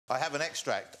I have an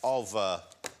extract of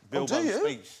Bilbo's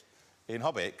speech in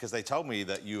Hobbit, because they told me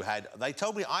that you had... They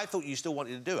told me... I thought you still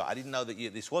wanted to do it. I didn't know that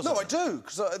this wasn't... No, I do,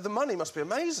 because the money must be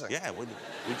amazing. Yeah, would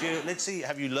you... Let's see,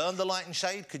 have you learned the light and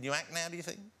shade? Can you act now, do you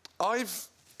think?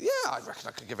 Yeah, I reckon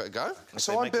I could give it a go.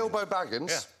 So I'm Bilbo Baggins.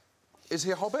 Yeah. Is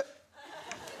he a Hobbit?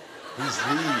 He's the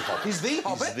Hobbit. He's the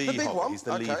Hobbit? The big one? He's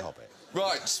the lead Hobbit.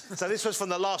 Right. So this was from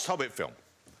the last Hobbit film.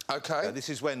 OK. This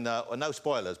is when... no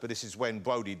spoilers, but this is when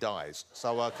Brody dies.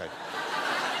 So, OK.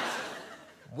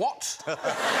 What? I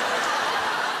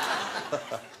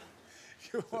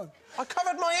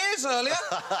covered my ears earlier.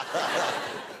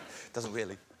 Doesn't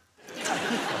really.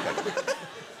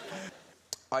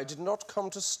 I did not come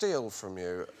to steal from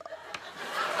you.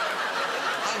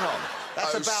 Hang on.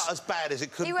 That's about as bad as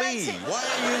it could be. Why are you...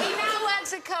 He now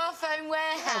works at Carphone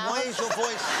Warehouse. Yeah, why is your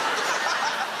voice...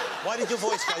 Why did your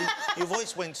voice go... Your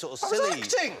voice went sort of silly. I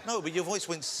was acting! No, but your voice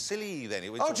went silly then.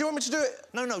 It was do you want me to do it?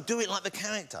 No, do it like the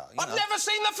character. I've never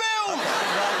seen the film!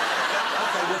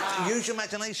 OK, well, use your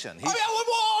imagination. Oh, yeah, it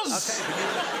was! OK,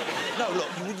 but no, look,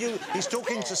 he's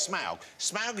talking to Smaug.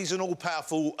 Smaug is an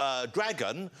all-powerful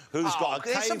dragon who's got a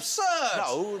cave... It's absurd!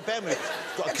 No, bear with me.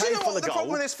 Got a cave full of gold. The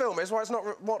problem with this film is why it's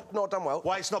not done well.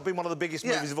 Why it's not been one of the biggest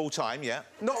movies of all time, yeah?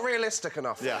 Not realistic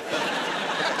enough. Yeah.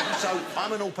 So,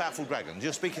 I'm an all-powerful dragon.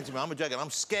 You're speaking to me, I'm a dragon. I'm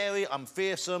scary, I'm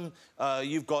fearsome,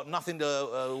 you've got nothing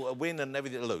to win and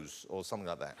everything to lose, or something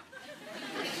like that.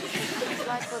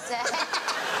 Life or death.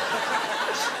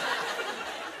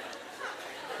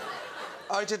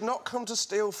 I did not come to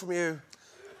steal from you,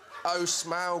 oh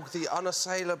Smaug, the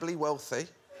unassailably wealthy.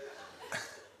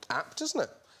 Apt, isn't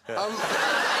it? Yeah.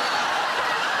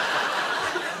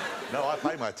 No, I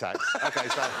pay my tax. OK,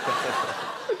 so...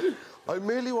 I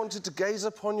merely wanted to gaze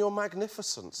upon your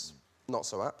magnificence. Not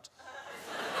so apt.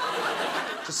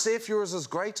 To see if you're as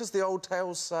great as the old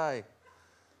tales say.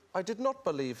 I did not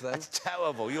believe them. That's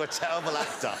terrible. You're a terrible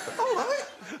actor. All right.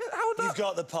 How about... You've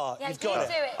got the part. Yeah, You've got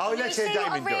it. Oh, let's hear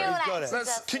Damian do it. You've got it.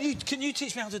 Can you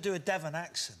teach me how to do a Devon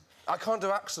accent? I can't do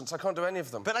accents. I can't do any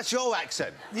of them. But that's your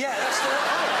accent. Yeah, that's the one.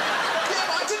 Yeah,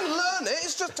 but I didn't learn it.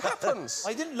 It just happens.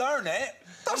 I didn't learn it.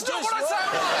 That's not what I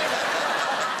sound like.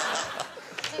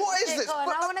 What is this? I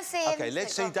want to see him. OK,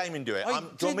 let's see Damian do it. I do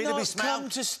you want me to be Smaug? come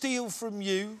to steal from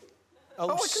you. Oh,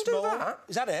 I can do that.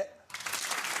 Is that it?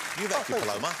 You've acted,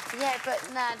 Paloma. Yeah, but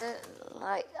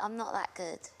I'm not that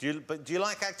good. Do you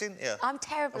like acting? Yeah. I'm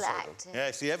terrible at acting.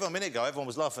 Yeah, see, a minute ago, everyone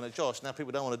was laughing at Josh. Now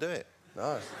people don't want to do it.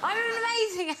 No. I'm an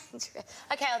amazing actress.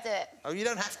 OK, I'll do it. Oh, you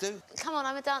don't have to. Come on,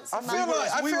 I'm a dancer. I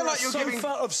feel like you're giving...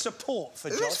 of support for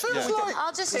Josh. This feels like...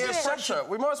 I'll just do it.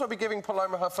 We might as well be giving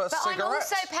Paloma her first cigarette. But I'm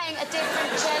also paying a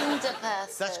different gender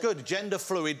person. That's good.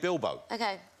 Gender-fluid Bilbo.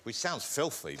 OK. Which sounds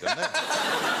filthy, doesn't it?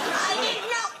 I did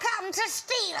not come to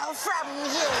steal from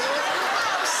you.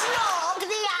 Oh, Smaug,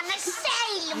 the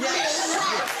unassailably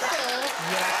wealthy.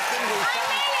 I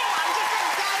really wanted to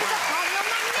gaze upon your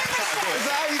magnificence. Is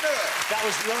that how you do it? That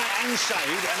was light and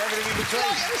shade and everything in between.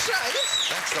 Light and shade?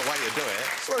 That's the way to do it.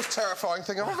 It's the most terrifying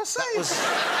thing I've ever seen.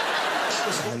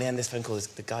 When we end this phone call,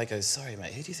 the guy goes, "Sorry,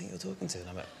 mate, who do you think you're talking to?" And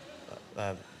I'm like,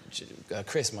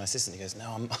 Chris, my assistant. He goes,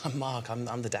 "No, I'm Mark.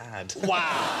 I'm the dad."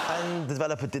 Wow. And the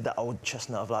developer did that old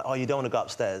chestnut of like, "Oh, you don't want to go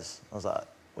upstairs." I was like,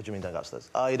 "What do you mean don't go upstairs?"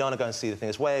 "Oh, you don't want to go and see the thing.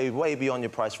 It's way beyond your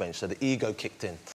price range." So the ego kicked in.